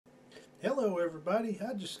Hello everybody,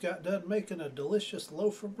 I just got done making a delicious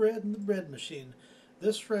loaf of bread in the bread machine.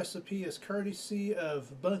 This recipe is courtesy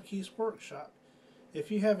of Bunky's Workshop.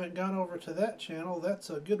 If you haven't gone over to that channel,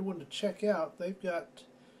 that's a good one to check out. They've got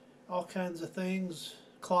all kinds of things,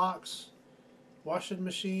 clocks, washing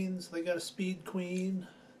machines, they got a speed queen,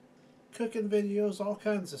 cooking videos, all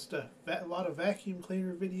kinds of stuff. A lot of vacuum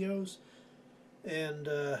cleaner videos, and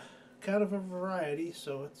kind of a variety,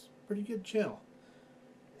 so it's a pretty good channel.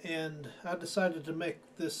 And I decided to make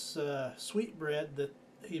this sweetbread that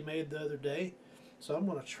he made the other day, so I'm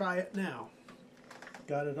going to try it now.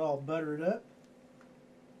 Got it all buttered up.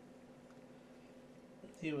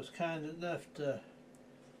 He was kind enough to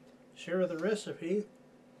share the recipe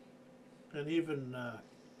and even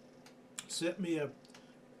sent me a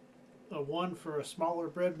one for a smaller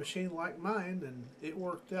bread machine like mine, and it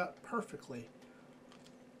worked out perfectly.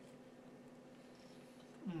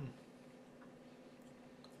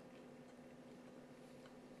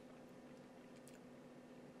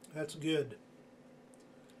 That's good.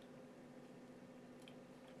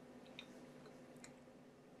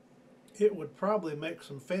 It would probably make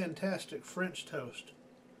some fantastic French toast.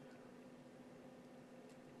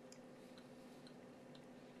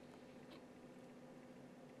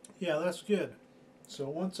 Yeah, that's good. So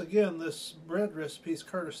once again, this bread recipe is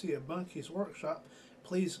courtesy of Bunky's Workshop.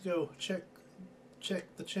 Please go check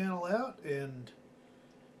the channel out and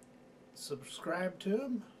subscribe to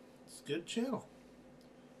him. It's a good channel.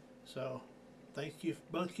 So thank you,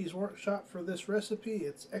 Bunky's Workshop, for this recipe.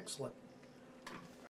 It's excellent.